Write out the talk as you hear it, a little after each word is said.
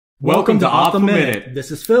Welcome to Ophthalminute.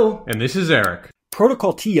 This is Phil. And this is Eric.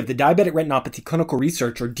 Protocol T of the Diabetic Retinopathy Clinical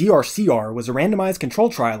Research, or DRCR, was a randomized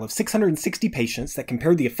controlled trial of 660 patients that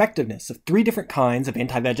compared the effectiveness of 3 different kinds of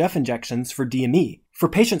anti-vegf injections for DME. For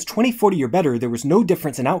patients 20/40 or better, there was no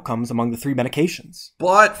difference in outcomes among the 3 medications.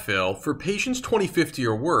 But, Phil, for patients 20/50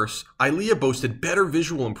 or worse, Eylea boasted better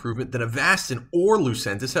visual improvement than Avastin or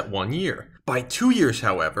Lucentis at 1 year. By 2 years,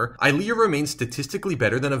 however, Eylea remains statistically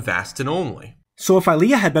better than Avastin only. So if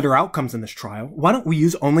Eylea had better outcomes in this trial, why don't we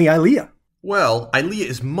use only Eylea? Well, Eylea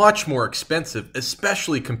is much more expensive,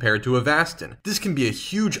 especially compared to Avastin. This can be a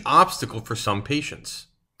huge obstacle for some patients.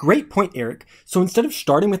 Great point, Eric. So instead of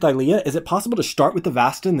starting with Eylea, is it possible to start with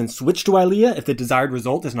Avastin then switch to Eylea if the desired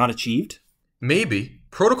result is not achieved? Maybe.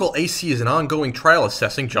 Protocol AC is an ongoing trial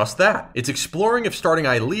assessing just that. It's exploring if starting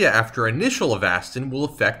Eylea after initial Avastin will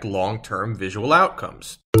affect long-term visual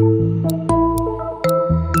outcomes.